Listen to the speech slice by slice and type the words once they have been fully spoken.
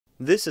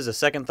This is a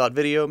Second Thought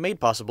video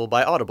made possible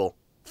by Audible.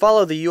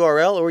 Follow the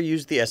URL or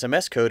use the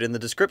SMS code in the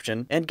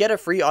description and get a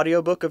free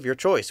audiobook of your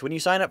choice when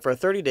you sign up for a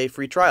 30-day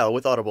free trial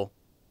with Audible.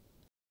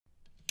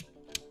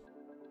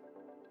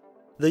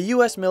 The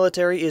US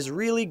military is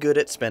really good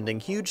at spending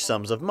huge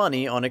sums of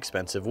money on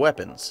expensive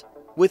weapons.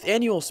 With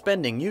annual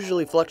spending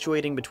usually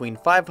fluctuating between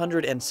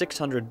 $500 and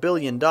 $600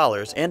 billion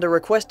and a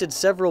requested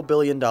several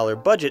billion-dollar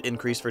budget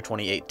increase for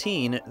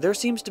 2018, there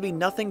seems to be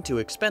nothing too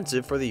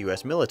expensive for the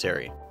US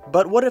military.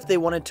 But what if they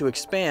wanted to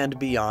expand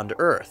beyond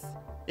Earth?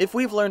 If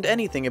we've learned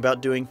anything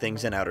about doing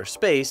things in outer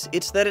space,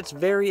 it's that it's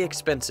very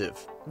expensive.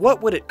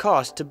 What would it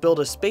cost to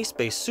build a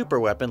space-based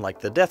superweapon like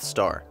the Death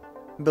Star?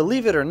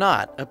 Believe it or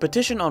not, a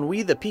petition on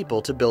We the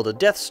People to build a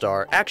Death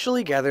Star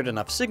actually gathered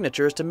enough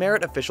signatures to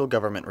merit official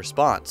government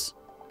response.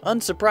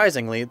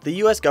 Unsurprisingly, the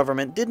US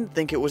government didn't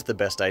think it was the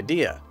best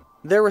idea.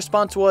 Their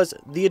response was,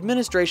 the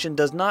administration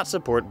does not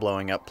support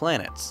blowing up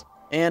planets.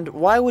 And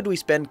why would we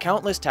spend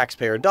countless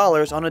taxpayer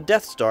dollars on a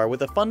Death Star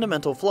with a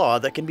fundamental flaw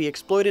that can be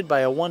exploited by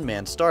a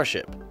one-man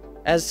starship?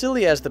 As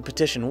silly as the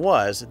petition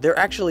was, there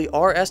actually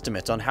are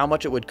estimates on how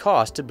much it would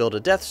cost to build a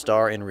Death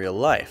Star in real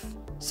life.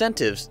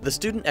 Centivs, the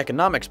student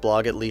economics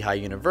blog at Lehigh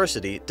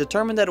University,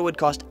 determined that it would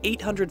cost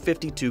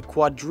 $852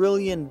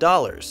 quadrillion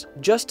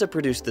just to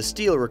produce the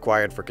steel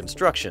required for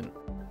construction.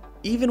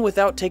 Even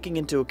without taking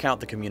into account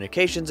the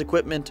communications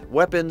equipment,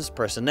 weapons,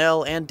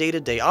 personnel, and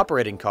day-to-day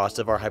operating costs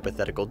of our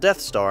hypothetical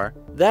Death Star,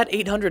 that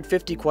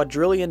 $850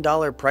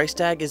 quadrillion price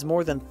tag is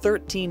more than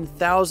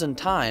 13,000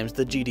 times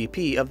the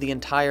GDP of the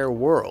entire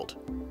world.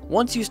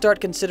 Once you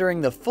start considering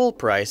the full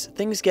price,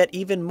 things get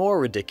even more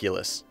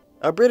ridiculous.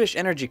 A British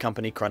energy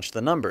company crunched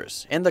the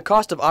numbers, and the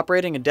cost of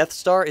operating a Death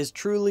Star is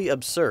truly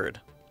absurd.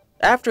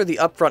 After the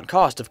upfront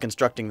cost of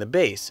constructing the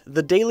base,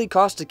 the daily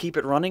cost to keep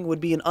it running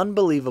would be an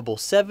unbelievable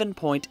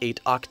 $7.8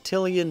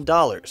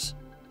 octillion.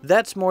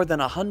 That's more than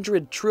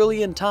 100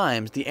 trillion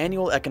times the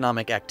annual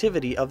economic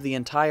activity of the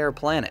entire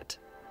planet.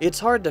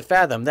 It's hard to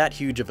fathom that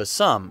huge of a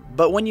sum,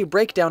 but when you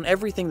break down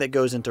everything that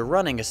goes into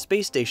running a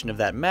space station of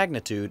that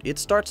magnitude, it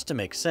starts to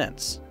make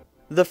sense.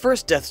 The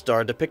first Death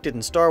Star depicted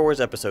in Star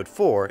Wars Episode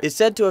 4 is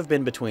said to have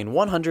been between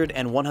 100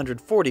 and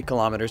 140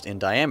 kilometers in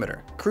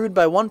diameter, crewed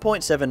by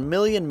 1.7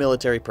 million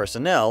military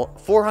personnel,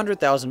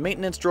 400,000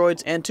 maintenance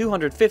droids, and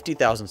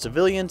 250,000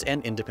 civilians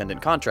and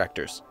independent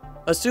contractors.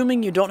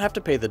 Assuming you don't have to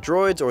pay the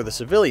droids or the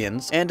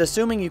civilians, and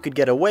assuming you could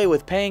get away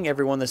with paying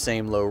everyone the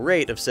same low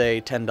rate of,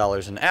 say,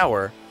 $10 an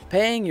hour,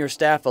 paying your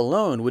staff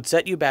alone would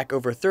set you back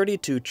over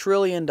 $32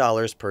 trillion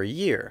per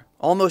year,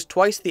 almost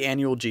twice the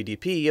annual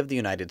GDP of the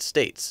United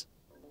States.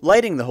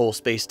 Lighting the whole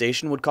space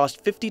station would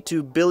cost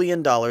 $52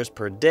 billion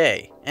per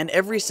day, and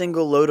every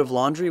single load of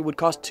laundry would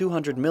cost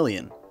 $200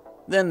 million.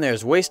 Then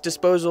there's waste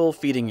disposal,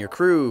 feeding your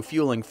crew,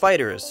 fueling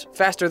fighters,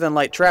 faster than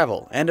light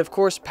travel, and of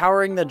course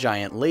powering the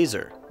giant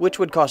laser, which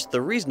would cost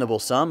the reasonable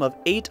sum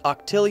of $8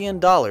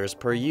 octillion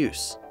per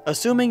use.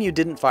 Assuming you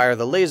didn't fire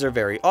the laser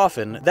very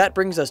often, that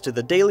brings us to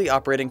the daily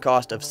operating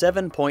cost of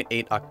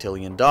 $7.8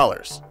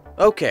 octillion.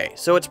 Okay,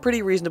 so it's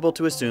pretty reasonable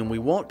to assume we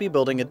won't be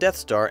building a Death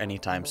Star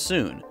anytime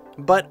soon.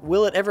 But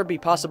will it ever be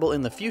possible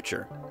in the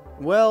future?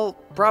 Well,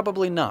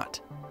 probably not.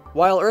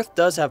 While Earth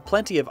does have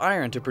plenty of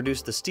iron to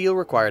produce the steel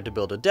required to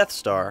build a Death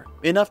Star,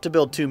 enough to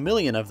build 2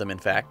 million of them in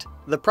fact,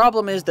 the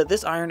problem is that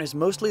this iron is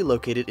mostly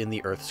located in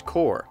the Earth's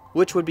core,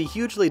 which would be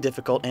hugely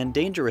difficult and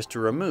dangerous to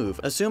remove,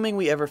 assuming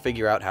we ever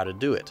figure out how to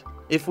do it.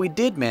 If we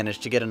did manage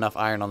to get enough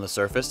iron on the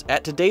surface,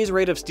 at today's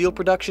rate of steel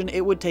production,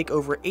 it would take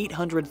over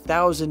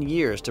 800,000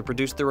 years to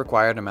produce the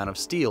required amount of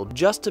steel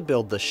just to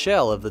build the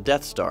shell of the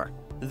Death Star.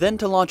 Then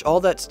to launch all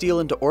that steel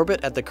into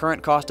orbit at the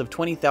current cost of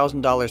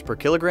 $20,000 per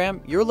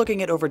kilogram, you're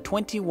looking at over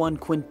 $21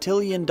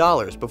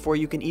 quintillion before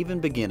you can even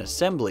begin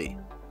assembly.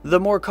 The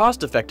more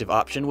cost-effective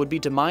option would be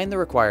to mine the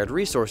required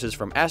resources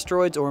from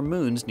asteroids or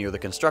moons near the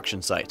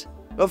construction site.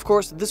 Of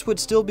course, this would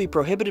still be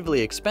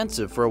prohibitively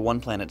expensive for a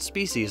one-planet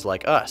species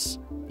like us.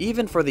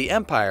 Even for the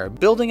Empire,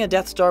 building a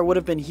Death Star would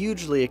have been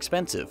hugely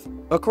expensive.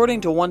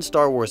 According to one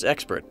Star Wars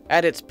expert,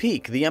 at its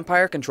peak, the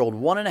Empire controlled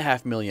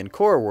 1.5 million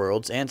core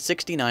worlds and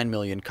 69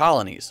 million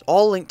colonies,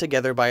 all linked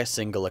together by a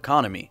single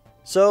economy.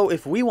 So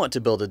if we want to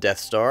build a Death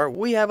Star,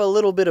 we have a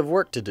little bit of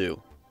work to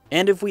do.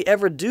 And if we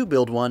ever do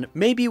build one,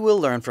 maybe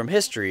we'll learn from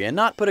history and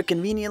not put a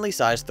conveniently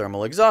sized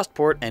thermal exhaust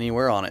port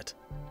anywhere on it.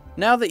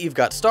 Now that you've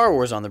got Star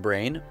Wars on the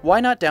brain, why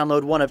not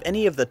download one of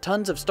any of the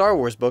tons of Star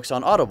Wars books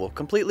on Audible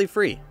completely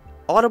free?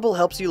 Audible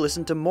helps you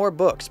listen to more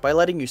books by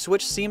letting you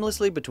switch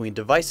seamlessly between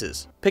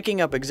devices,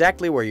 picking up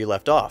exactly where you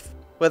left off.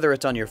 Whether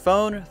it's on your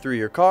phone, through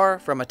your car,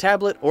 from a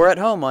tablet, or at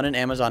home on an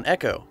Amazon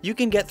Echo, you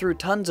can get through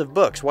tons of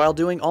books while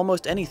doing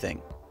almost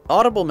anything.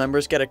 Audible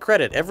members get a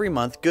credit every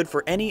month good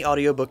for any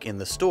audiobook in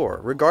the store,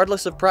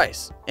 regardless of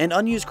price, and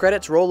unused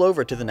credits roll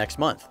over to the next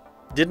month.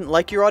 Didn't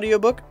like your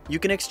audiobook? You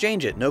can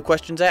exchange it, no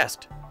questions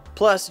asked.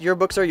 Plus, your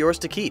books are yours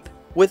to keep.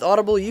 With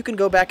Audible, you can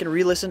go back and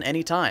re-listen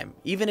anytime,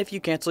 even if you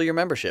cancel your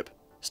membership.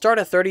 Start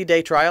a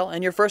 30-day trial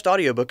and your first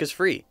audiobook is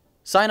free.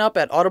 Sign up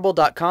at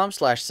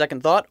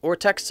audible.com/secondthought or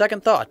text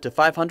second thought to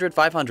 500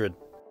 500.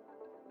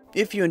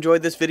 If you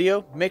enjoyed this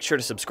video, make sure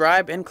to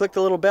subscribe and click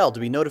the little bell to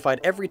be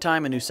notified every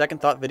time a new Second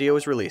Thought video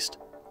is released.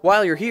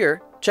 While you're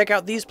here, check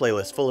out these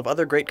playlists full of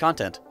other great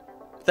content.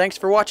 Thanks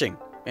for watching,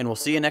 and we'll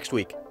see you next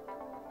week.